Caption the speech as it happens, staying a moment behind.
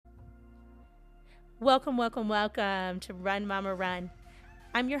Welcome, welcome, welcome to Run Mama Run.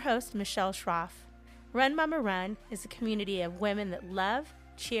 I'm your host, Michelle Schroff. Run Mama Run is a community of women that love,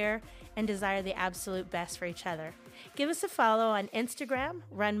 cheer, and desire the absolute best for each other. Give us a follow on Instagram,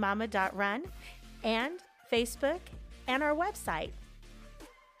 runmama.run, and Facebook, and our website.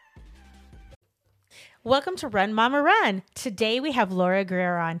 Welcome to Run Mama Run. Today we have Laura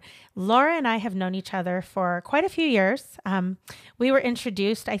Greer on. Laura and I have known each other for quite a few years. We were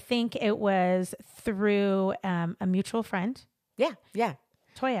introduced, I think it was through a mutual friend. Yeah.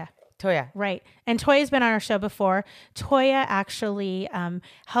 Toya. Right. And Toya's been on our show before. Toya actually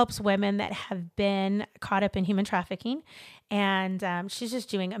helps women that have been caught up in human trafficking. And she's just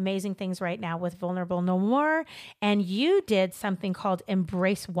doing amazing things right now with Vulnerable No More. And you did something called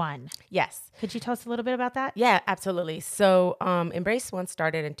Embrace One. Yes. Could you tell us a little bit about that? Yeah, absolutely. So Embrace One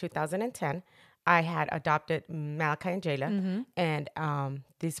started in 2010. I had adopted Malachi and Jayla, and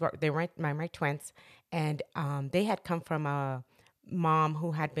they were my twins, and they had come from a mom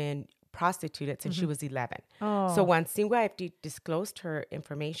who had been prostituted since she was 11. Oh. So when CYFD disclosed her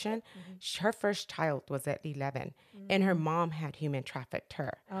information, her first child was at 11, and her mom had human trafficked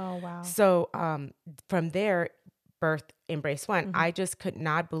her. Oh, wow. So from there, birth Embrace One. I just could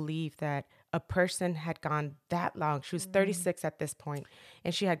not believe that a person had gone that long. She was 36 at this point,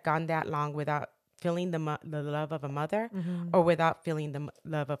 and she had gone that long without feeling the love of a mother or without feeling the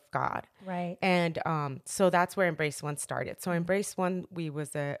love of God. Right. And so that's where Embrace One started. So Embrace One, we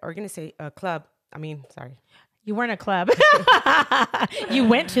was a club. You weren't a club. You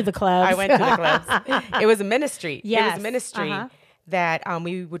went to the clubs. I went to the clubs. It was a ministry. Yes. It was a ministry that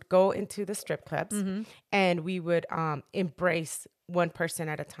we would go into the strip clubs and we would embrace one person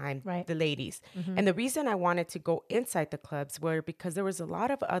at a time, Right. the ladies. And the reason I wanted to go inside the clubs were because there was a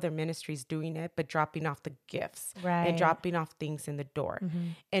lot of other ministries doing it, but dropping off the gifts Right. and dropping off things in the door.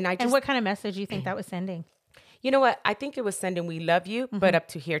 And I just, And what kind of message do you think that was sending? you know what? I think it was sending, we love you, but up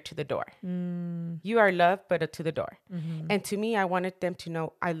to here to the door. You are loved, but up to the door. And to me, I wanted them to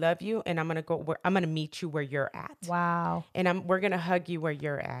know, I love you, and I'm going to meet you where you're at. Wow. And we're going to hug you where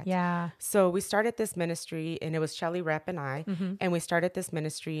you're at. Yeah. So we started this ministry, and it was Shelly Rep and I, and we started this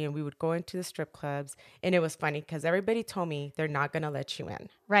ministry, and we would go into the strip clubs, and it was funny because everybody told me they're not going to let you in.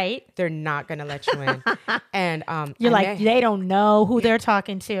 Right. They're not going to let you in. And You're like, they don't know who they're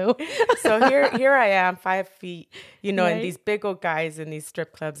talking to. so here I am, 5 feet, and Right. these big old guys in these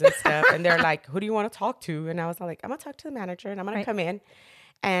strip clubs and stuff, and they're like, who do you want to talk to? And I was like, I'm going to talk to the manager, and I'm going Right. to come in.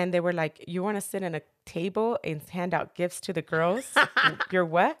 And they were like, you want to sit in a table and hand out gifts to the girls? You're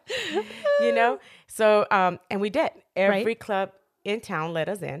what? So, and we did. Every Right. club in town let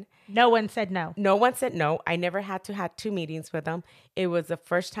us in. No one said no. No one said no. I never had to have 2 meetings with them. It was the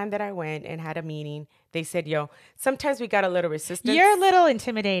first time that I went and had a meeting. They said, sometimes we got a little resistance. You're a little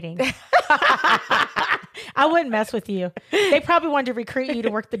intimidating. I wouldn't mess with you. They probably wanted to recruit you to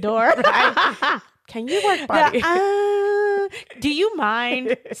work the door. Can you work body? Do you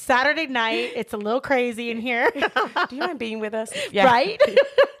mind? Saturday night, it's a little crazy in here. Do you mind being with us? Right?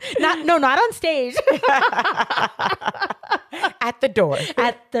 Not on stage. At the door.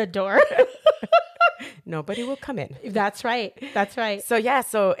 At the door. Nobody will come in. That's right.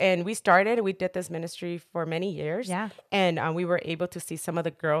 And we did this ministry for many years. Yeah. And we were able to see some of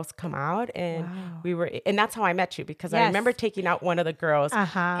the girls come out, and and that's how I met you, because I Yes. remember taking out one of the girls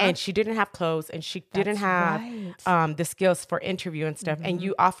and she didn't have clothes, and she didn't have right. the skills for interview and stuff. And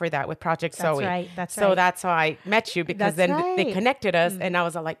you offer that with Project That's Zoe. right. That's so right. that's how I met you, because That's then they right. connected us, and I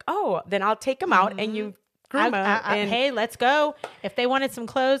was like, oh, then I'll take them out and you groom them. Hey, let's go. If they wanted some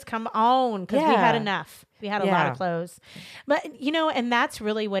clothes, come on, because we had enough. We had a lot of clothes. But, and that's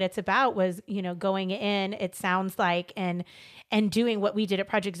really what it's about was, going in, it sounds like, and doing what we did at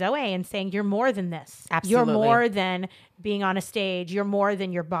Project Zoe and saying, you're more than this. Absolutely. You're more than being on a stage. You're more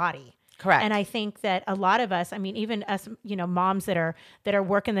than your body. Correct. And I think that a lot of us, even us, moms that are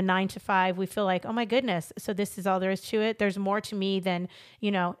working the 9 to 5, we feel like, oh my goodness, so this is all there is to it. There's more to me than,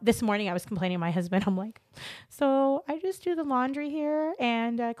 this morning I was complaining to my husband. I'm like, so I just do the laundry here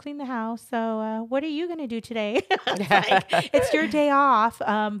and clean the house. So what are you going to do today? It's your day off.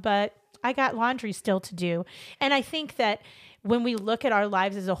 But I got laundry still to do. And I think that when we look at our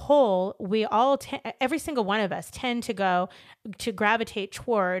lives as a whole, we all, every single one of us tend to gravitate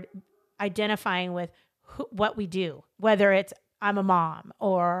toward identifying with what we do, whether it's I'm a mom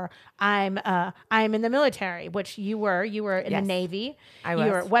or I'm in the military, which you were in the Navy. I was.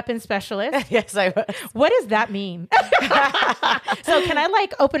 You were a weapons specialist. Yes, I was. What does that mean? So can I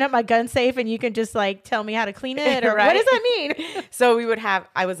open up my gun safe and you can just tell me how to clean it, or Right. what does that mean? So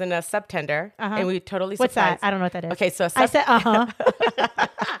I was in a subtender, and we totally What's surprised. that? I don't know what that is. Okay, so I said, I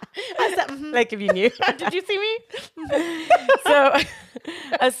said, Like if you knew. Did you see me? So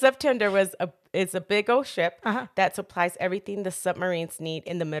a subtender is a big old ship Uh-huh. that supplies everything the submarines need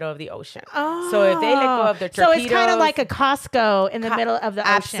in the middle of the ocean. So if they let go of their torpedoes, so it's kind of like a Costco in the middle of the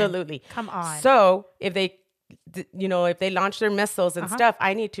ocean. absolutely. Come on. So if they, if they launch their missiles and Uh-huh. stuff,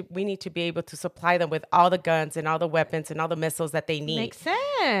 we need to be able to supply them with all the guns and all the weapons and all the missiles that they need. Makes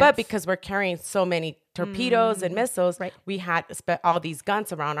sense. But because we're carrying so many torpedoes and missiles, Right. we had all these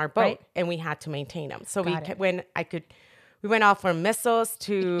guns around our boat, Right. and we had to maintain them. So Got it. we went off from missiles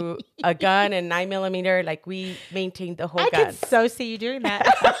to a gun and 9mm. Like we maintained the whole I gun. could so see you doing that.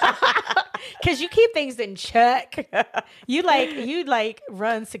 Because you keep things in check. You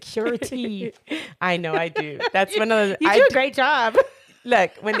run security. I know I do. That's one of the. You do a great job.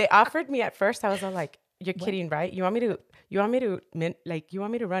 Look, when they offered me at first, I was all like, "You're kidding, right? You want me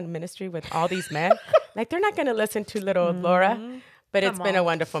to run ministry with all these men? Like they're not going to listen to little Laura." But it's been a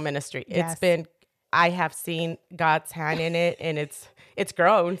wonderful ministry. Yes. I have seen God's hand in it, and it's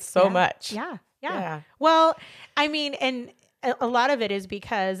grown so much. Yeah. Well, I mean, and a lot of it is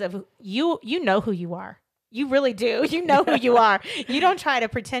because of you know who you are. You really do. You know who you are. You don't try to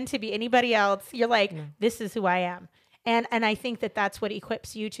pretend to be anybody else. You're like, this is who I am. And I think that that's what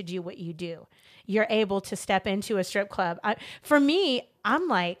equips you to do what you do. You're able to step into a strip club. For me, I'm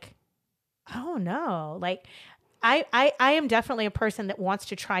like, I don't know. Like, I am definitely a person that wants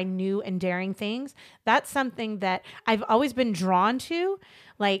to try new and daring things. That's something that I've always been drawn to.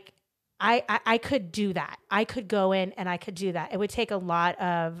 Like, I could do that. I could go in and I could do that. It would take a lot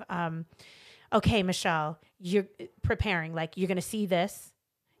of, okay, Michelle, you're preparing. Like, you're going to see this.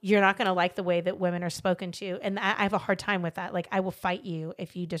 You're not going to like the way that women are spoken to. And I have a hard time with that. Like, I will fight you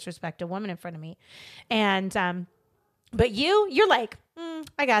if you disrespect a woman in front of me. And, but you're like,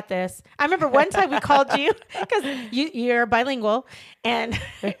 I got this. I remember one time we called you because you're bilingual. And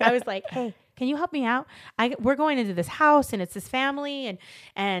I was like, hey, can you help me out? We're going into this house and it's this family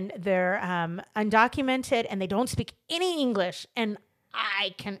and they're undocumented and they don't speak any English. And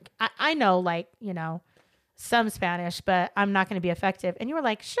I know, like, some Spanish, but I'm not going to be effective. And you were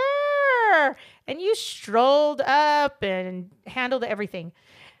like, sure. And you strolled up and handled everything.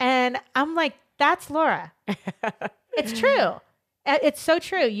 And I'm like, that's Laura. It's true. It's so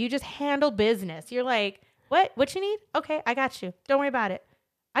true. You just handle business. You're like, what you need? Okay, I got you. Don't worry about it.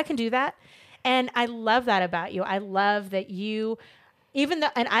 I can do that. And I love that about you. I love that you, and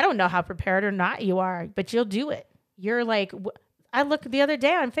I don't know how prepared or not you are, but you'll do it. You're like, I looked the other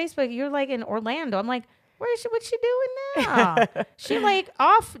day on Facebook, you're like in Orlando. I'm like, what's she doing now? She like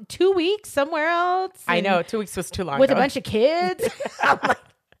off 2 weeks somewhere else. I know 2 weeks was too long. With a bunch of kids. I'm like,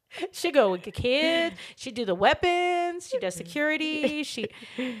 she go with the kid. She do the weapons. She does security.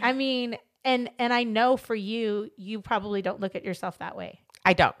 And I know for you, you probably don't look at yourself that way.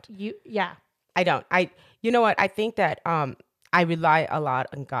 I don't. I don't. You know what? I think that I rely a lot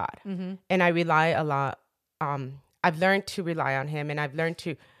on God, and I rely a lot. I've learned to rely on Him, and I've learned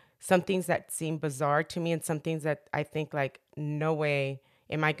to some things that seem bizarre to me, and some things that I think like, no way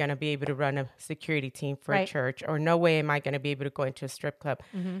am I going to be able to run a security team for a church, or no way am I going to be able to go into a strip club.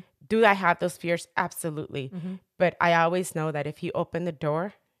 Do I have those fears? Absolutely. But I always know that if He opened the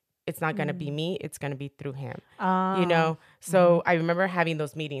door, it's not going to be me. It's going to be through Him, So I remember having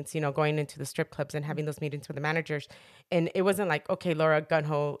those meetings, going into the strip clubs and having those meetings with the managers. And it wasn't like, okay, Laura, gun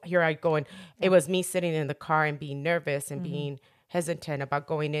ho, here I go. And it was me sitting in the car and being nervous and being hesitant about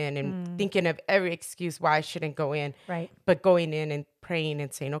going in and thinking of every excuse why I shouldn't go in. Right. But going in and praying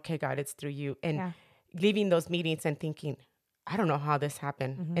and saying, okay, God, it's through you. And leaving those meetings and thinking, I don't know how this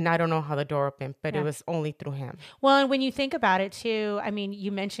happened, and I don't know how the door opened, but it was only through Him. Well, and when you think about it too, I mean,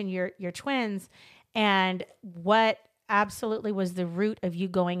 you mentioned your twins, and what absolutely was the root of you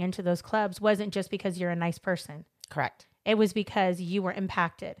going into those clubs wasn't just because you're a nice person. Correct. It was because you were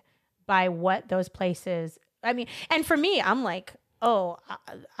impacted by what those places. I mean, and for me, I'm like, and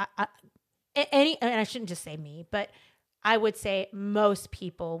I shouldn't just say me, but I would say most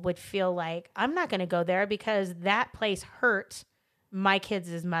people would feel like, I'm not going to go there because that place hurt my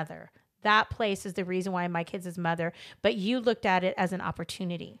kids' mother. That place is the reason why my kids' mother. But you looked at it as an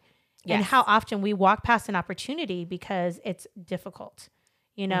opportunity. Yes. And how often we walk past an opportunity because it's difficult.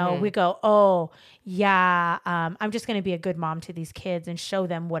 We go, I'm just going to be a good mom to these kids and show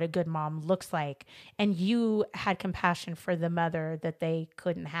them what a good mom looks like. And you had compassion for the mother that they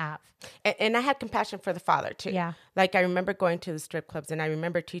couldn't have. And I had compassion for the father too. Yeah. Like I remember going to the strip clubs, and I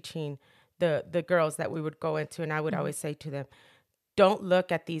remember teaching the girls that we would go into, and I would always say to them, don't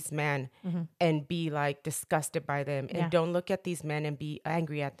look at these men and be like disgusted by them, and don't look at these men and be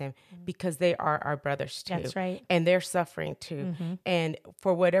angry at them, because they are our brothers too. That's right. And they're suffering too. And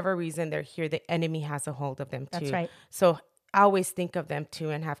for whatever reason they're here, the enemy has a hold of them too. That's right. So I always think of them too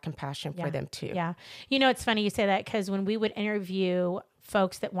and have compassion for them too. Yeah. You know, it's funny you say that, because when we would interview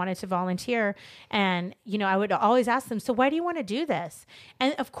folks that wanted to volunteer, and, you know, I would always ask them, so why do you want to do this?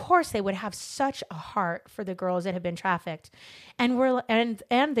 And of course they would have such a heart for the girls that have been trafficked, and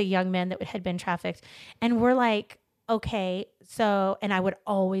and the young men that had been trafficked. And we're like, okay, so, and I would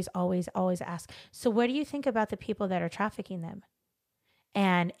always ask, so what do you think about the people that are trafficking them?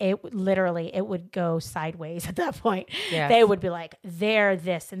 And it would go sideways at that point. Yes. They would be like, they're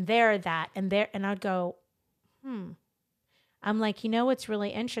this and they're that and I'd go, I'm like, you know, what's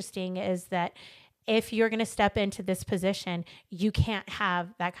really interesting is that if you're going to step into this position, you can't have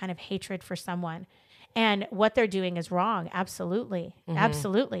that kind of hatred for someone. And what they're doing is wrong. Absolutely.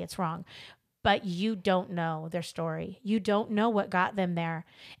 Absolutely. It's wrong. But you don't know their story. You don't know what got them there.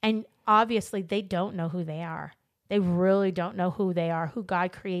 And obviously they don't know who they are. They really don't know who they are, who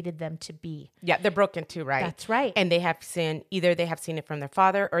God created them to be. Yeah, they're broken too, right? That's right. And they have seen, either they have seen it from their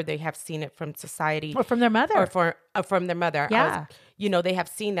father, or they have seen it from society. Or from their mother. Or from their mother. Yeah. They have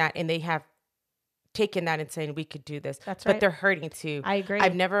seen that, and they have taken that and saying, we could do this. That's But right. they're hurting too. I agree.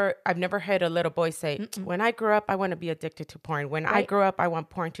 I've never heard a little boy say, when I grow up, I want to be addicted to porn. When I grow up, I want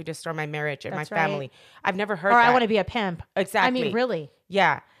porn to destroy my marriage and That's my right. family. I've never heard Or that. I want to be a pimp. Exactly. I mean, really.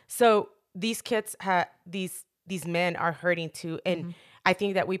 Yeah. So these kids these men are hurting too. And I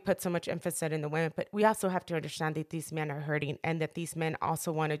think that we put so much emphasis in the women, but we also have to understand that these men are hurting, and that these men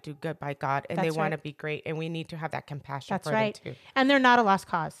also want to do good by God, and That's they want right. to be great. And we need to have that compassion That's for right. them too. And they're not a lost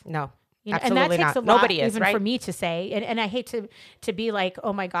cause. No, You know, absolutely and that takes not. a lot, Nobody is, even right? for me to say. And I hate to be like,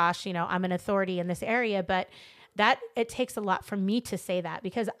 oh my gosh, you know, I'm an authority in this area, but that it takes a lot for me to say that,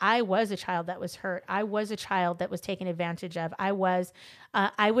 because I was a child that was hurt. I was a child that was taken advantage of. I was,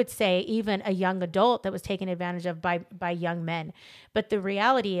 I would say, even a young adult that was taken advantage of by young men. But the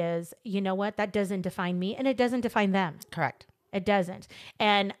reality is, you know what? That doesn't define me, and it doesn't define them. Correct. It doesn't.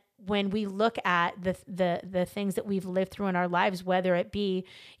 And when we look at the things that we've lived through in our lives, whether it be,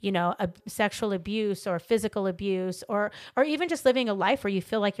 you know, sexual abuse or physical abuse, or even just living a life where you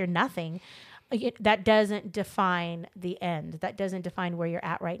feel like you're nothing, that doesn't define the end. That doesn't define where you're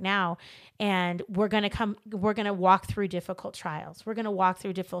at right now. And we're going to walk through difficult trials. We're going to walk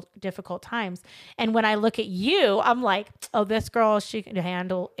through difficult times. And when I look at you, I'm like, oh, this girl, she can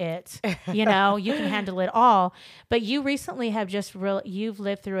handle it. You know, you can handle it all. But you recently have you've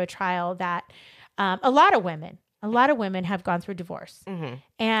lived through a trial that a lot of women have gone through divorce,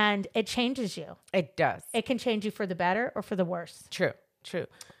 and it changes you. It does. It can change you for the better or for the worse. True.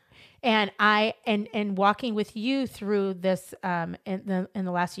 And and walking with you through this in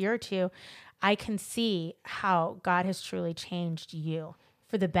the last year or two, I can see how God has truly changed you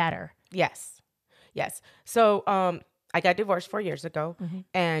for the better. Yes. So I got divorced 4 years ago,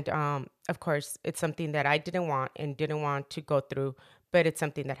 and of course it's something that I didn't want to go through, but it's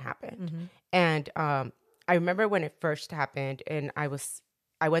something that happened. And I remember when it first happened, and I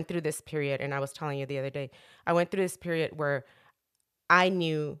went through this period, and I was telling you the other day, I went through this period where I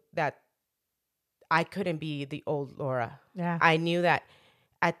knew that I couldn't be the old Laura. Yeah. I knew that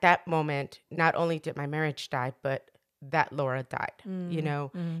at that moment, not only did my marriage die, but that Laura died, you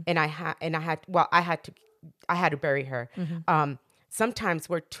know, and I had to bury her. Sometimes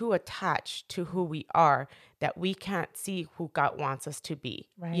we're too attached to who we are that we can't see who God wants us to be,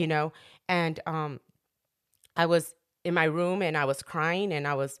 Right. you know? And I was in my room, and I was crying, and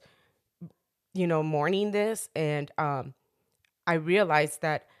I was, you know, mourning this. And I realized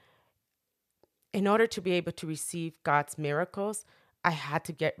that in order to be able to receive God's miracles, I had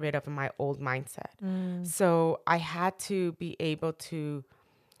to get rid of my old mindset. So I had to be able to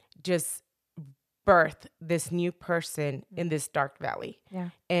just birth this new person in this dark valley. Yeah.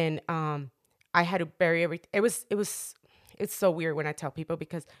 And I had to bury everything. It's so weird when I tell people,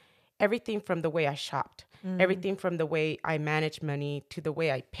 because everything from the way I shopped, everything from the way I managed money, to the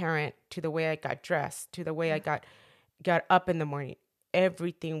way I parent, to the way I got dressed, to the way I got up in the morning,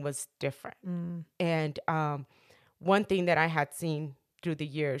 everything was different. And one thing that I had seen through the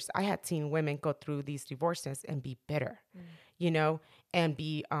years, I had seen women go through these divorces and be bitter, you know, and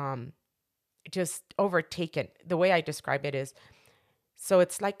be just overtaken. The way I describe it is, so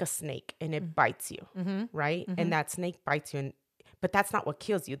it's like a snake, and it bites you, right? And that snake bites you, but that's not what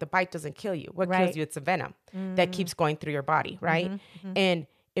kills you. The bite doesn't kill you. What kills you, it's the venom that keeps going through your body, right? And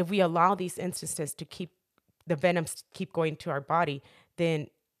if we allow these instances to keep the venoms keep going to our body, then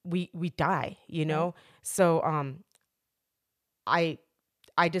we die, you know? So I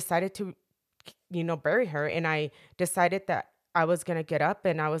decided to, bury her, and I decided that I was going to get up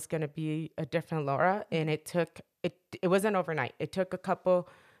and I was going to be a different Laura. And it wasn't overnight. It took a couple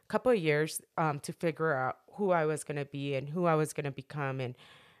of years to figure out who I was going to be and who I was going to become and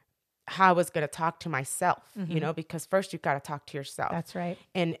how I was going to talk to myself, because first you've got to talk to yourself. That's right.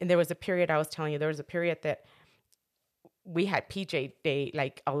 And there was a period, I was telling you, there was a period that we had PJ Day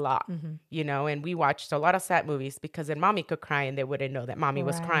like a lot, and we watched a lot of sad movies because then mommy could cry and they wouldn't know that mommy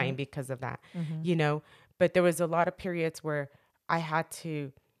was crying because of that, but there was a lot of periods where I had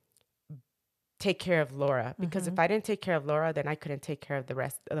to take care of Laura because if I didn't take care of Laura, then I couldn't take care of the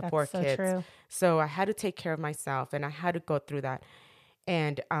rest of the four kids. True. So I had to take care of myself and I had to go through that.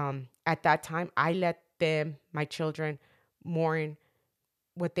 And at that time, I let my children, mourn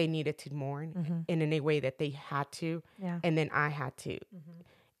what they needed to mourn in a way that they had to. Yeah. And then I had to.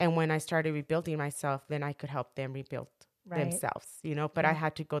 And when I started rebuilding myself, then I could help them rebuild themselves, but I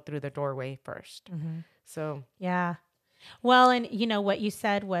had to go through the doorway first. So, yeah. Well, and what you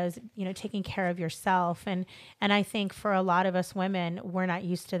said was, taking care of yourself. And I think for a lot of us women, we're not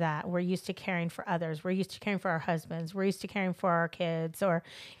used to that. We're used to caring for others. We're used to caring for our husbands. We're used to caring for our kids, or,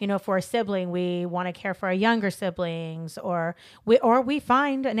 for a sibling, we want to care for our younger siblings, or we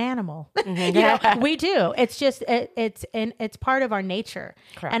find an animal, we do. It's just, it's part of our nature.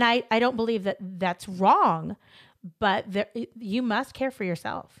 Correct. And I don't believe that that's wrong. But you must care for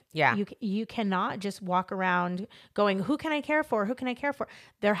yourself. Yeah. You cannot just walk around going, who can I care for? Who can I care for?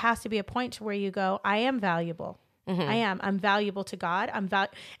 There has to be a point to where you go, I am valuable. I'm valuable to God. And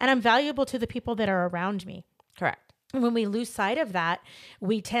I'm valuable to the people that are around me. Correct. And when we lose sight of that,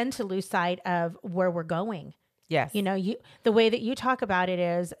 we tend to lose sight of where we're going. Yes. The way that you talk about it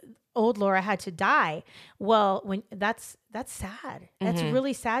is, old Laura had to die. Well, that's sad. That's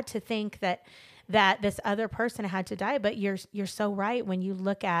really sad to think that this other person had to die. But you're so right when you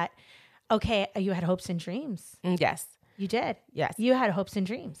look at, okay, you had hopes and dreams. Yes. You did. Yes. You had hopes and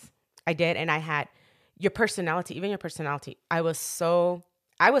dreams. I did. And I had your personality, even your personality. I was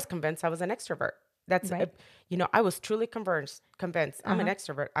convinced I was an extrovert. That's, right. I was truly convinced I'm an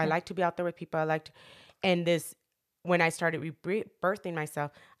extrovert. I like to be out there with people. When I started rebirthing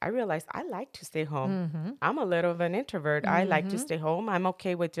myself, I realized I like to stay home. I'm a little of an introvert. I like to stay home. I'm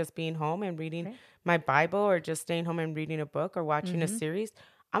okay with just being home and reading my Bible, or just staying home and reading a book or watching a series.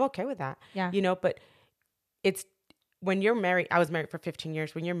 I'm okay with that. Yeah. But it's when you're married, I was married for 15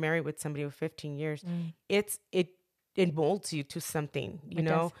 years. When you're married with somebody for 15 years, it molds you to something, you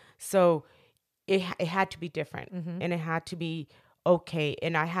know? Does. So it had to be different and it had to be okay.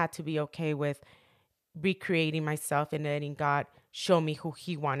 And I had to be okay with recreating myself and letting God show me who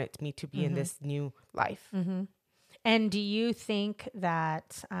he wanted me to be in this new life. And do you think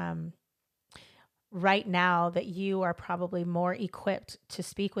that right now that you are probably more equipped to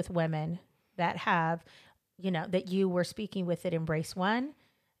speak with women that have, that you were speaking with at Embrace One,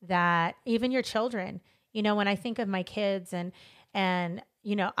 that even your children, when I think of my kids and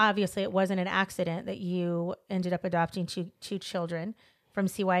obviously it wasn't an accident that you ended up adopting two children from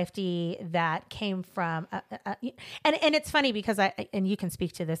CYFD that came from, and it's funny because and you can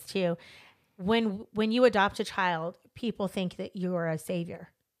speak to this too. When you adopt a child, people think that you're a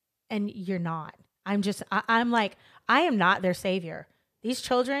savior, and you're not. I'm like, I am not their savior. These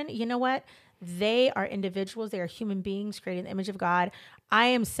children, you know what? They are individuals. They are human beings created in the image of God. I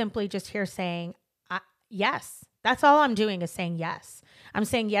am simply just here saying, yes. That's all I'm doing is saying yes. I'm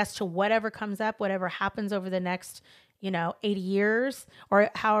saying yes to whatever comes up, whatever happens over the next 80 years or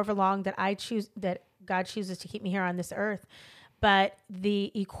however long that that God chooses to keep me here on this earth. But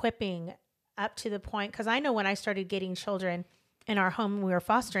the equipping up to the point, because I know when I started getting children in our home, we were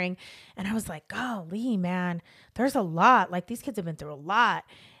fostering, and I was like, golly, man, there's a lot. Like, these kids have been through a lot.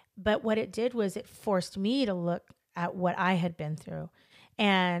 But what it did was it forced me to look at what I had been through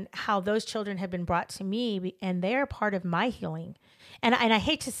and how those children have been brought to me, and they're part of my healing. And I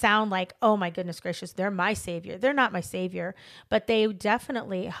hate to sound like, oh my goodness gracious, they're my savior. They're not my savior, but they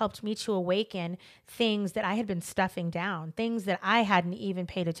definitely helped me to awaken things that I had been stuffing down, things that I hadn't even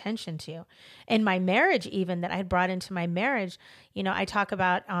paid attention to. In my marriage, even that I had brought into my marriage, I talk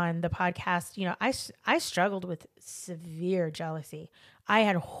about on the podcast, I struggled with severe jealousy. I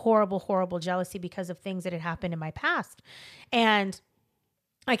had horrible, horrible jealousy because of things that had happened in my past. And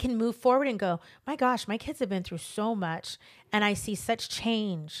I can move forward and go, my gosh, my kids have been through so much, and I see such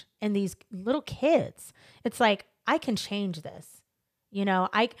change in these little kids. It's like, I can change this.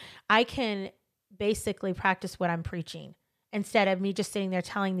 I can basically practice what I'm preaching instead of me just sitting there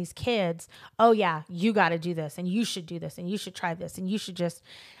telling these kids, oh yeah, you got to do this, and you should do this, and you should try this, and you should just,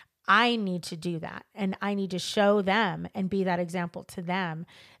 I need to do that, and I need to show them and be that example to them.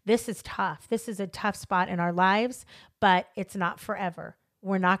 This is tough. This is a tough spot in our lives, but it's not forever.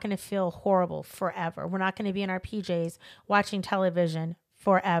 We're not going to feel horrible forever. We're not going to be in our PJs watching television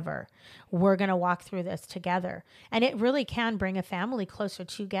forever. We're going to walk through this together. And it really can bring a family closer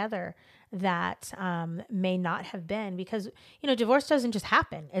together that may not have been, because, you know, divorce doesn't just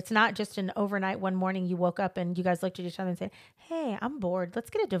happen. It's not just an overnight, one morning you woke up and you guys looked at each other and said, hey, I'm bored. Let's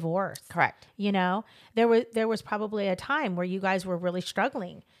get a divorce. Correct. You know, there was probably a time where you guys were really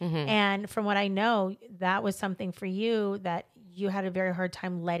struggling. And from what I know, that was something for you that you had a very hard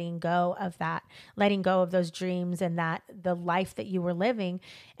time letting go of that, letting go of those dreams and that the life that you were living.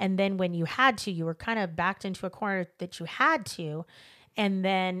 And then when you had to, you were kind of backed into a corner that you had to. And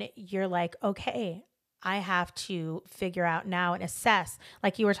then you're like, okay, I have to figure out now and assess,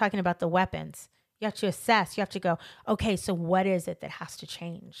 like you were talking about the weapons. You have to assess, you have to go, okay, so what is it that has to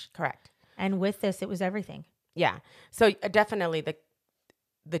change? Correct. And with this, it was everything. Yeah. So definitely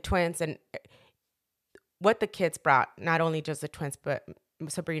the twins and what the kids brought, not only just the twins, but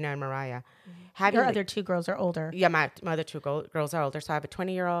Sabrina and Mariah. Your other two girls are older. Yeah, my other two girls are older. So I have a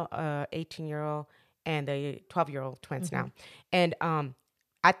 20-year-old, 18-year-old, and a 12-year-old twins now. And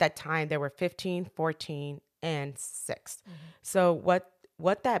at that time, they were 15, 14, and 6. So what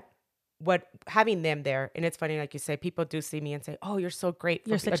having them there, and it's funny, like you say, people do see me and say, oh, you're so great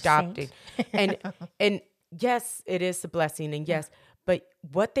for adopting. and yes, it is a blessing. And yes, but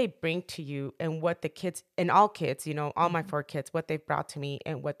what they bring to you and what the kids and all kids, you know, all my 4 kids, what they've brought to me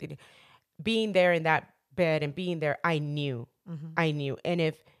and what they being there in that bed and being there, I knew. And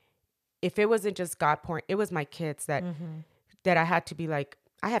if it wasn't just God pouring, it was my kids that I had to be like,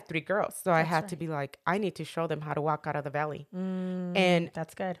 I have 3 girls. So I had to be like, I need to show them how to walk out of the valley. And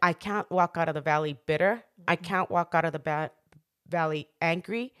that's good. I can't walk out of the valley bitter. I can't walk out of the valley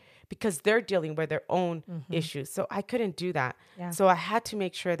angry, because they're dealing with their own issues. So I couldn't do that. Yeah. So I had to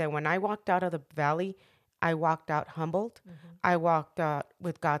make sure that when I walked out of the valley, I walked out humbled. I walked out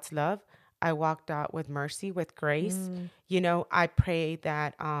with God's love. I walked out with mercy, with grace. You know, I pray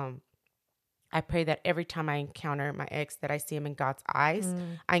that every time I encounter my ex, that I see him in God's eyes.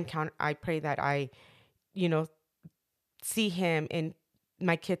 I pray that I, you know, see him and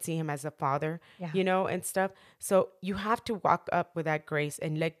my kids see him as a father, you know, and stuff. So you have to walk up with that grace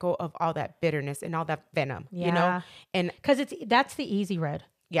and let go of all that bitterness and all that venom, you know, and because that's the easy road.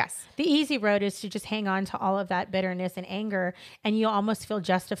 Yes. The easy road is to just hang on to all of that bitterness and anger, and you almost feel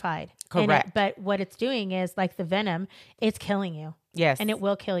justified. Correct. But what it's doing is, like the venom, it's killing you. Yes. And it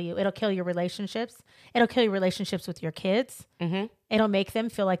will kill you. It'll kill your relationships. It'll kill your relationships with your kids. It'll make them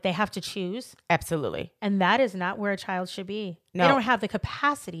feel like they have to choose. Absolutely. And that is not where a child should be. No. They don't have the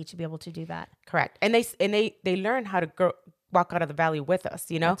capacity to be able to do that. Correct. And they learn how to walk out of the valley with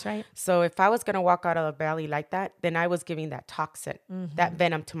us, you know? That's right. So if I was going to walk out of the valley like that, then I was giving that toxin, that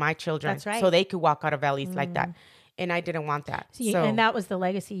venom to my children. That's right. So they could walk out of valleys like that. And I didn't want that. And that was the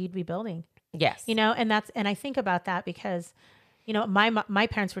legacy you'd be building. Yes. You know, and I think about that because, you know, my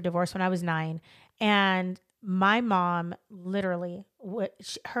parents were divorced when I was 9, and my mom literally,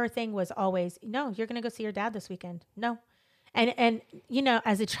 her thing was always, no, you're going to go see your dad this weekend. No. And you know,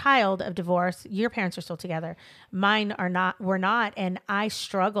 as a child of divorce, your parents are still together. Mine were not. And I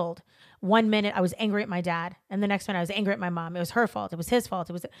struggled. One minute I was angry at my dad, and the next minute I was angry at my mom. It was her fault. It was his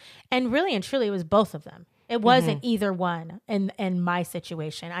fault. And really and truly, it was both of them. It wasn't either one in my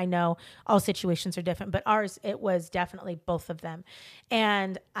situation. I know all situations are different, but ours, it was definitely both of them.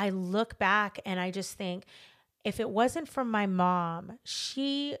 And I look back and I just think, if it wasn't for my mom,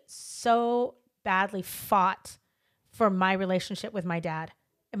 she so badly fought for my relationship with my dad.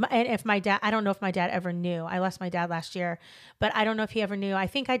 And if my dad, I don't know if my dad ever knew. I lost my dad last year, but I don't know if he ever knew. I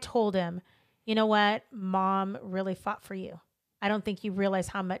think I told him, you know what? Mom really fought for you. I don't think you realize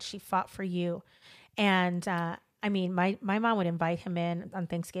how much she fought for you. And I mean, my mom would invite him in on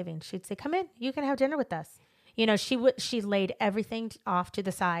Thanksgiving. She'd say, come in, you can have dinner with us. You know, she laid everything off to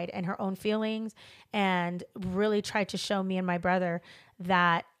the side and her own feelings, and really tried to show me and my brother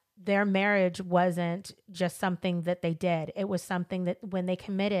that their marriage wasn't just something that they did. It was something that when they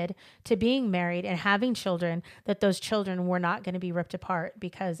committed to being married and having children, that those children were not going to be ripped apart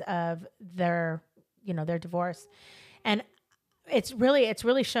because of their divorce. And it's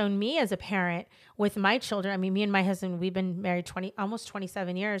really shown me as a parent with my children. I mean, me and my husband, we've been married almost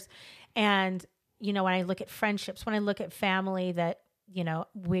 27 years. And, you know, when I look at friendships, when I look at family that, you know,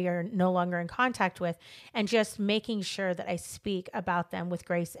 we are no longer in contact with, and just making sure that I speak about them with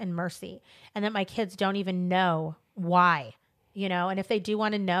grace and mercy, and that my kids don't even know why And if they do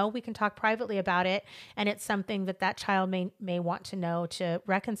want to know, we can talk privately about it. And it's something that child may want to know to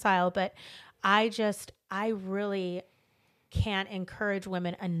reconcile. But I really can't encourage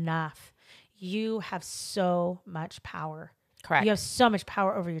women enough. You have so much power. Correct. You have so much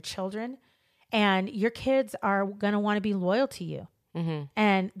power over your children, and your kids are going to want to be loyal to you. Mm-hmm.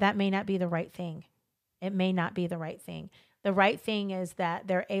 And that may not be the right thing. It may not be the right thing. The right thing is that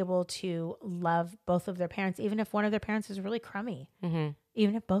they're able to love both of their parents, even if one of their parents is really crummy, Mm-hmm.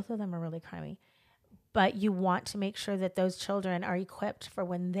 even if both of them are really crummy. But you want to make sure that those children are equipped for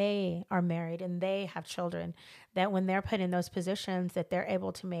when they are married and they have children, that when they're put in those positions, that they're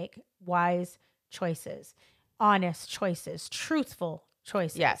able to make wise choices, honest choices, truthful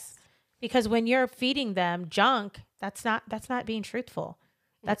choices. Yes. Because when you're feeding them junk, that's not being truthful.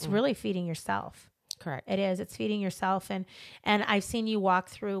 That's really feeding yourself. Correct. It is. It's feeding yourself. And I've seen you walk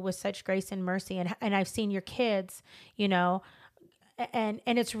through with such grace and mercy, and I've seen your kids, and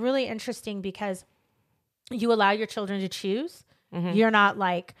it's really interesting because you allow your children to choose. Mm-hmm. You're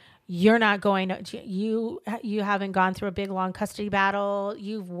not going to, you haven't gone through a big, long custody battle.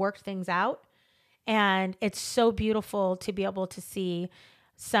 You've worked things out. And it's so beautiful to be able to see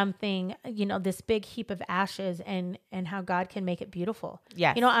something, this big heap of ashes and how God can make it beautiful.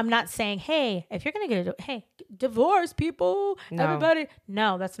 Yes. I'm not saying, hey, if you're going to divorce people, No. everybody.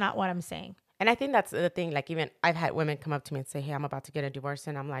 No, that's not what I'm saying. And I think that's the thing. Like, even I've had women come up to me and say, hey, I'm about to get a divorce.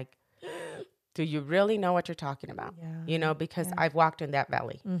 And I'm like, do you really know what you're talking about? Yeah. Because I've walked in that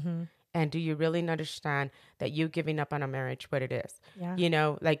valley. Mm-hmm. And do you really understand that you giving up on a marriage, what it is?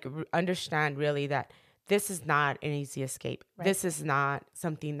 Yeah. Understand really that this is not an easy escape. Right. This is not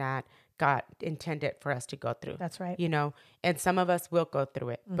something that God intended for us to go through. That's right. And some of us will go through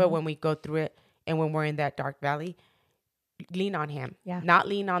it. Mm-hmm. But when we go through it and when we're in that dark valley, lean on him. Yeah. Not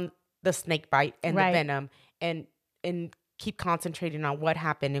lean on the snake bite and Right. the venom and keep concentrating on what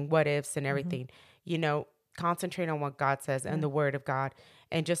happened and what ifs and everything. Concentrate on what God says and the word of God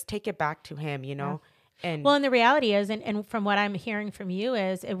and just take it back to him, And Well, and the reality is, and from what I'm hearing from you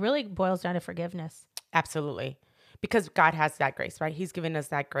is, it really boils down to forgiveness. absolutely. Because God has that grace, right? He's given us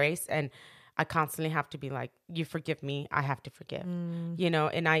that grace. And I constantly have to be like, you forgive me, I have to forgive.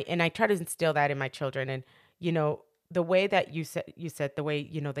 And I try to instill that in my children. And, the way that you said the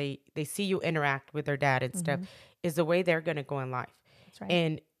way, they see you interact with their dad and stuff is the way they're going to go in life. That's right.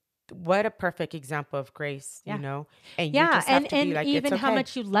 And what a perfect example of grace, And you Yeah. just have And to be like, even it's okay. how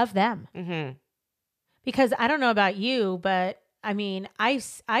much you love them. Mm-hmm. Because I don't know about you, but I mean,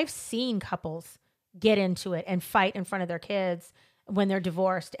 I've seen couples get into it and fight in front of their kids when they're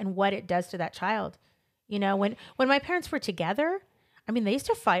divorced and what it does to that child. When my parents were together, I mean, they used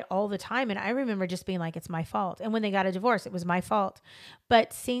to fight all the time. And I remember just being like, it's my fault. And when they got a divorce, it was my fault.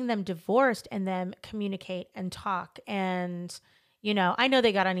 But seeing them divorced and them communicate and talk and, I know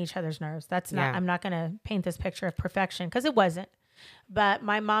they got on each other's nerves. That's not, I'm not going to paint this picture of perfection because it wasn't. But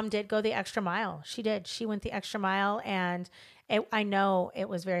my mom did go the extra mile. She did. She went the extra mile. And I know it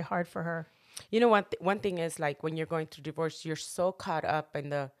was very hard for her. One thing is, like, when you're going through divorce, you're so caught up in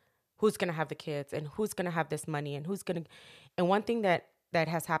the who's going to have the kids and who's going to have this money and who's going to. And one thing that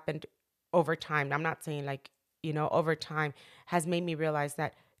has happened over time, I'm not saying like, over time, has made me realize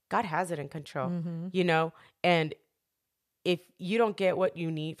that God has it in control, and if you don't get what you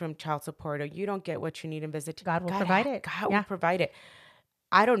need from child support or you don't get what you need in visitation, God will provide it. God will provide it.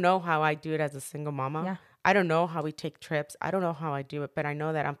 I don't know how I do it as a single mama. Yeah. I don't know how we take trips. I don't know how I do it, but I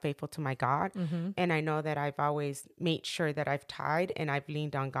know that I'm faithful to my God. And I know that I've always made sure that I've tied and I've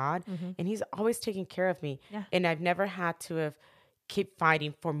leaned on God and he's always taken care of me. Yeah. And I've never had to have keep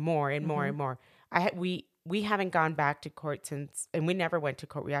fighting for more and more and more. We haven't gone back to court since, and we never went to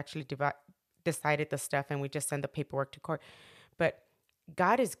court. We actually decided the stuff and we just send the paperwork to court. But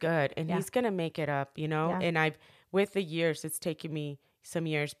God is good and he's going to make it up, and with the years, it's taken me some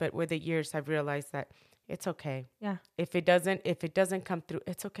years, but with the years, I've realized that it's okay. Yeah. If it doesn't come through,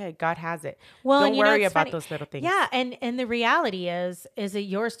 it's okay. God has it. Well, don't worry about those little things. Yeah. And the reality is it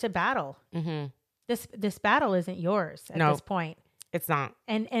yours to battle? Mm-hmm. This battle isn't yours at this point. It's not.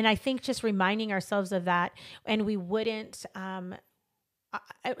 And I think just reminding ourselves of that, and we wouldn't,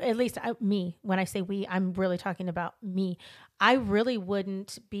 at least me, when I say we, I'm really talking about me. I really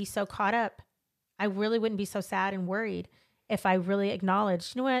wouldn't be so caught up. I really wouldn't be so sad and worried if I really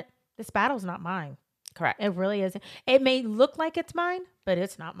acknowledged, you know what, this battle's not mine. Correct. It really isn't. It may look like it's mine, but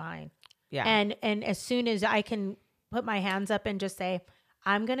it's not mine. Yeah. And as soon as I can put my hands up and just say,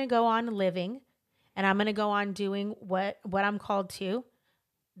 I'm going to go on living and I'm going to go on doing what I'm called to,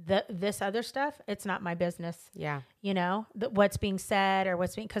 this other stuff, it's not my business. Yeah. You know, what's being said or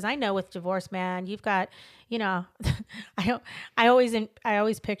because I know with divorce, man, you've got, you know, I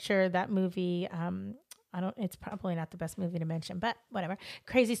always picture that movie. It's probably not the best movie to mention, but whatever.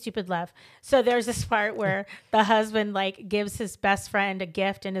 Crazy Stupid Love. So there's this part where the husband like gives his best friend a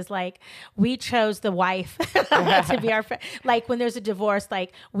gift and is like, we chose the wife to be our friend. Like when there's a divorce,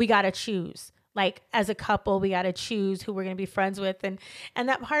 like we got to choose. Like as a couple, we got to choose who we're going to be friends with. And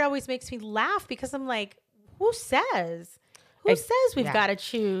that part always makes me laugh because I'm like, who says we've got to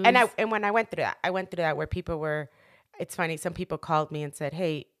choose? And when I went through that where people were, it's funny. Some people called me and said,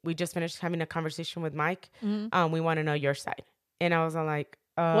 "Hey, we just finished having a conversation with Mike. We want to know your side." And I was like,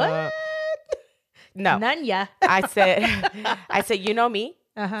 "What? No, none ya." I said, you know me,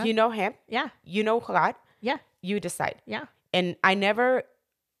 you know him, yeah, you know God, yeah, you decide, yeah." And I never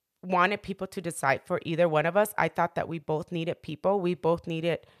wanted people to decide for either one of us. I thought that we both needed people. We both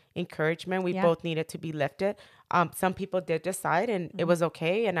needed encouragement. We both needed to be lifted. Some people did decide, and it was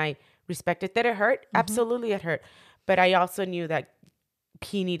okay, and I respected that. It hurt, absolutely, it hurt. But I also knew that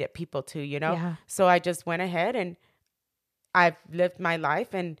he needed people too, you know? Yeah. So I just went ahead and I've lived my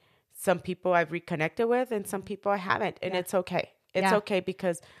life, and some people I've reconnected with and some people I haven't. And it's okay. It's okay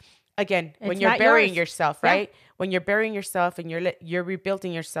because, again, when you're burying yourself, right? Yeah. When you're burying yourself and you're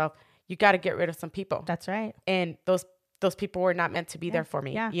rebuilding yourself, you got to get rid of some people. That's right. And those people were not meant to be there for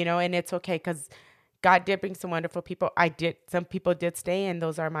me, you know? And it's okay because God did bring some wonderful people. Some people did stay, and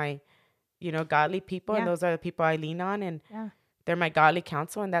those are my, you know, godly people, and those are the people I lean on, and they're my godly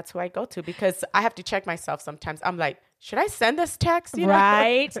counsel, and that's who I go to because I have to check myself sometimes. I'm like, should I send this text? You know?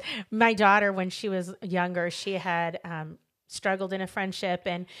 Right. My daughter, when she was younger, she had struggled in a friendship,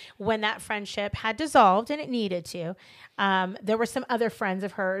 and when that friendship had dissolved, and it needed to, there were some other friends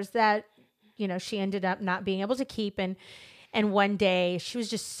of hers that, you know, she ended up not being able to keep, and one day she was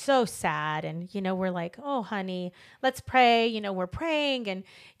just so sad. And, you know, we're like, oh, honey, let's pray. You know, we're praying and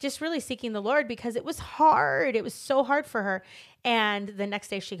just really seeking the Lord because it was hard. It was so hard for her. And the next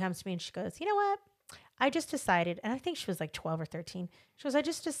day she comes to me and she goes, you know what? I just decided, and I think she was like 12 or 13. She goes, I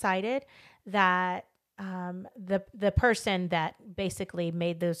just decided that the person that basically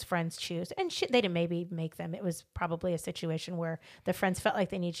made those friends choose, and they didn't maybe make them. It was probably a situation where the friends felt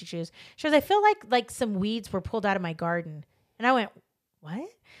like they needed to choose. She goes, I feel like some weeds were pulled out of my garden. And I went, what?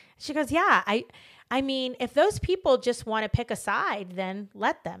 She goes, yeah, I mean, if those people just want to pick a side, then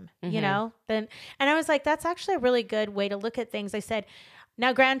let them, you know, and I was like, that's actually a really good way to look at things. I said,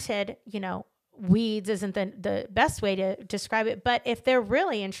 now granted, you know, weeds isn't the best way to describe it, but if they're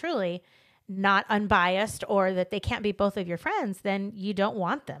really and truly not unbiased or that they can't be both of your friends, then you don't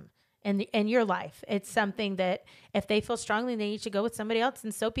want them in your life. It's something that if they feel strongly they need to go with somebody else,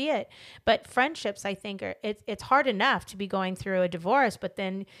 and so be it. But friendships, I think, it's hard enough to be going through a divorce, but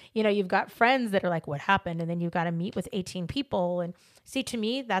then, you know, you've got friends that are like, what happened? And then you've got to meet with 18 people. And see, to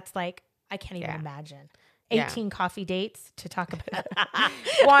me, that's like, I can't even imagine. 18 coffee dates to talk about.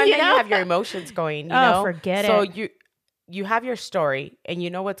 Well, and then you have your emotions going, you know? Forget it. So you have your story and you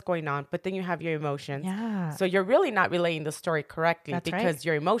know what's going on, but then you have your emotions. Yeah. So you're really not relaying the story correctly. That's because right.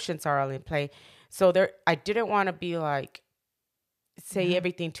 Your emotions are all in play. So I didn't want to be like, say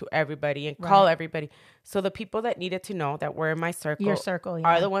everything to everybody and call everybody. So the people that needed to know that were in my circle, your circle,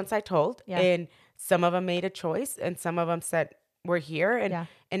 are the ones I told. Yeah. And some of them made a choice and some of them said, we're here.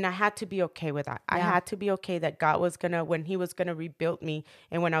 And I had to be okay with that. I had to be okay that God was when he was going to rebuild me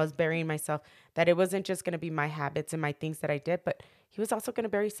and when I was burying myself, that it wasn't just going to be my habits and my things that I did, but he was also going to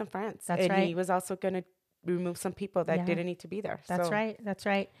bury some friends. That's right. And he was also going to remove some people that didn't need to be there. That's right. That's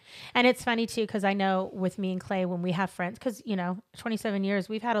right. And it's funny too, because I know with me and Clay, when we have friends, because, 27 years,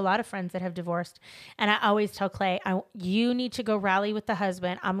 we've had a lot of friends that have divorced. And I always tell Clay, you need to go rally with the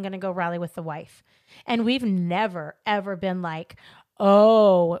husband. I'm going to go rally with the wife. And we've never, ever been like,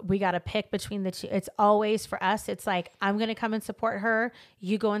 oh, we got to pick between the two. It's always for us. It's like, I'm going to come and support her.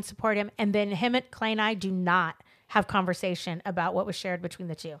 You go and support him. And then Clay and I do not have conversation about what was shared between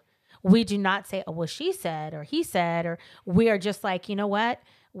the two. We do not say, oh, well, she said, or he said, or we are just like, you know what?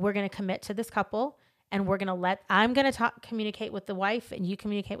 We're going to commit to this couple and I'm going to communicate with the wife and you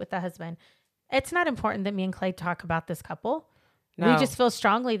communicate with the husband. It's not important that me and Clay talk about this couple. No. We just feel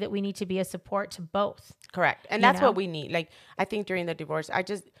strongly that we need to be a support to both. Correct. And that's what we need. Like, I think during the divorce, I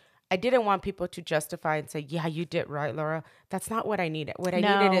didn't want people to justify and say, yeah, you did right, Laura. That's not what I needed. What I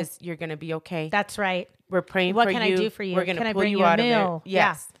needed is you're going to be okay. That's right. We're praying for you. What can I do for you? We're going to pull bring you out a meal? of it.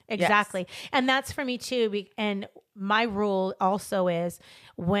 Yes. Yeah, exactly. Yes. And that's for me too. And my rule also is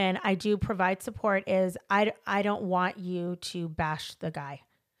when I do provide support is I don't want you to bash the guy.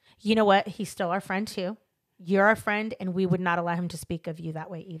 You know what? He's still our friend too. you're a friend and we would not allow him to speak of you that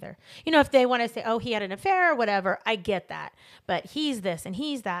way either. You know, if they want to say, oh, he had an affair or whatever, I get that. But he's this and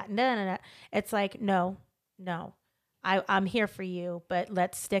he's that. No. It's like, no. I'm here for you, but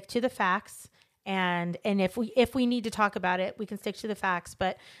let's stick to the facts. And if we need to talk about it, we can stick to the facts.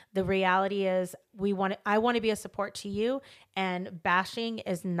 But the reality is I want to be a support to you, and bashing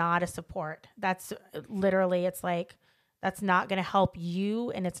is not a support. That's literally, it's like, that's not going to help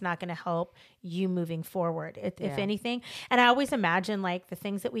you, and it's not going to help you moving forward, if anything. And I always imagine, like, the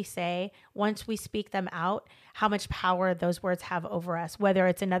things that we say, once we speak them out, how much power those words have over us, whether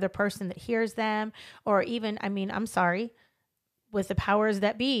it's another person that hears them, or even, I mean, I'm sorry, with the powers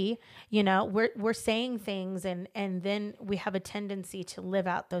that be, you know, we're saying things, and then we have a tendency to live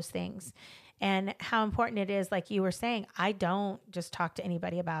out those things. And how important it is, like you were saying, I don't just talk to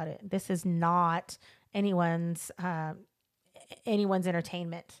anybody about it. This is not anyone's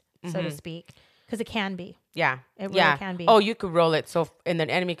entertainment, so to speak, because it can be. Yeah. It really can be. Oh, you could roll it and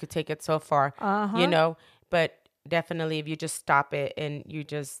the enemy could take it so far, you know, but definitely if you just stop it and you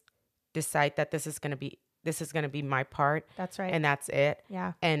just decide that this is going to be my part. That's right. And that's it.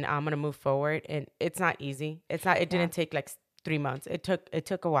 Yeah. And I'm going to move forward. And it's not easy. It didn't take like 3 months. It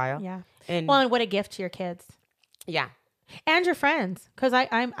took a while. Yeah. And and what a gift to your kids. Yeah. And your friends. Cause I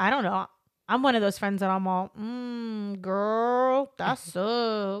don't know. I'm one of those friends that I'm all, girl, that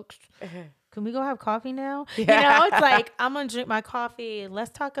sucks. Can we go have coffee now? You know, it's like, I'm going to drink my coffee. Let's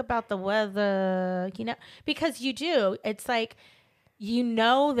talk about the weather, you know, because you do. It's like, you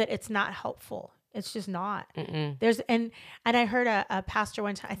know that it's not helpful. It's just not. Mm-mm. And I heard a pastor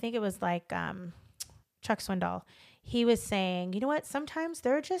one time, I think it was like Chuck Swindoll. He was saying, you know what? Sometimes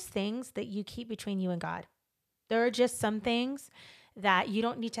there are just things that you keep between you and God. There are just some things that you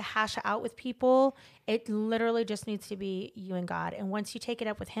don't need to hash out with people. It literally just needs to be you and God. And once you take it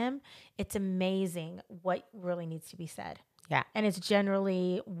up with him, it's amazing what really needs to be said. Yeah. And it's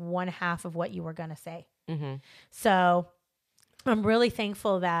generally one half of what you were going to say. Mm-hmm. So I'm really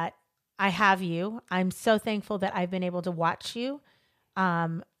thankful that I have you. I'm so thankful that I've been able to watch you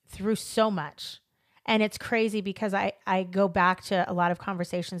through so much. And it's crazy because I go back to a lot of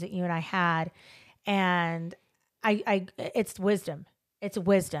conversations that you and I had, and it's wisdom. It's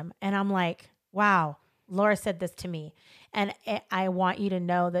wisdom. And I'm like, wow, Laura said this to me. And I want you to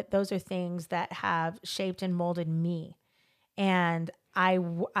know that those are things that have shaped and molded me. And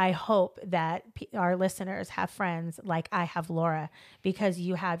I hope that our listeners have friends like I have Laura, because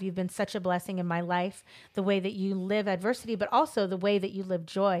you've been such a blessing in my life, the way that you live adversity, but also the way that you live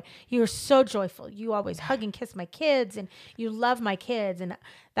joy. You're so joyful. You always hug and kiss my kids, and you love my kids. And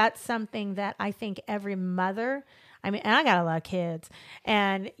that's something that I think every mother, and I got a lot of kids,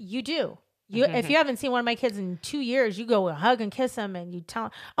 and you do. If you haven't seen one of my kids in 2 years, you go hug and kiss them, and you tell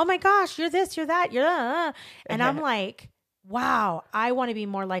them, oh my gosh, you're this, you're that, you're that. And I'm like, wow, I want to be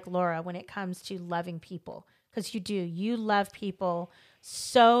more like Laura when it comes to loving people, because you do. You love people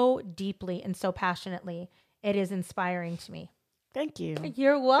so deeply and so passionately. It is inspiring to me. Thank you.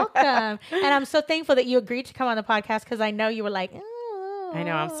 You're welcome. And I'm so thankful that you agreed to come on the podcast, because I know you were like, I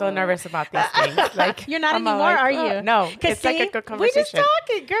know. I'm so nervous about these things. Like, you're not I'm anymore, like, are you? No. It's like a good conversation. We just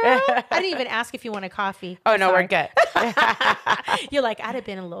talking, girl. I didn't even ask if you want a coffee. Oh, no, we're good. You're like, I'd have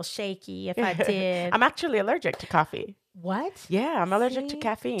been a little shaky if I did. I'm actually allergic to coffee. What? Yeah, I'm allergic to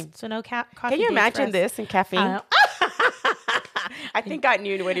caffeine. So no coffee. Can you imagine this in caffeine? I think God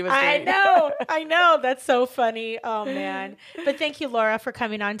knew what he was doing. I know. That's so funny. Oh, man. But thank you, Laura, for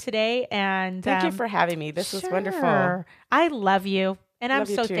coming on today. And thank you for having me. This was wonderful. I love you. And I'm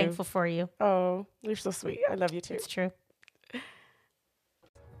so too. thankful for you. Oh, you're so sweet. I love you too. It's true.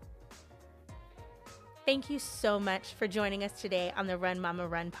 Thank you so much for joining us today on the Run Mama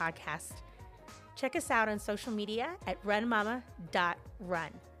Run podcast. Check us out on social media at runmama.run.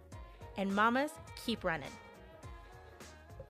 And mamas, keep running.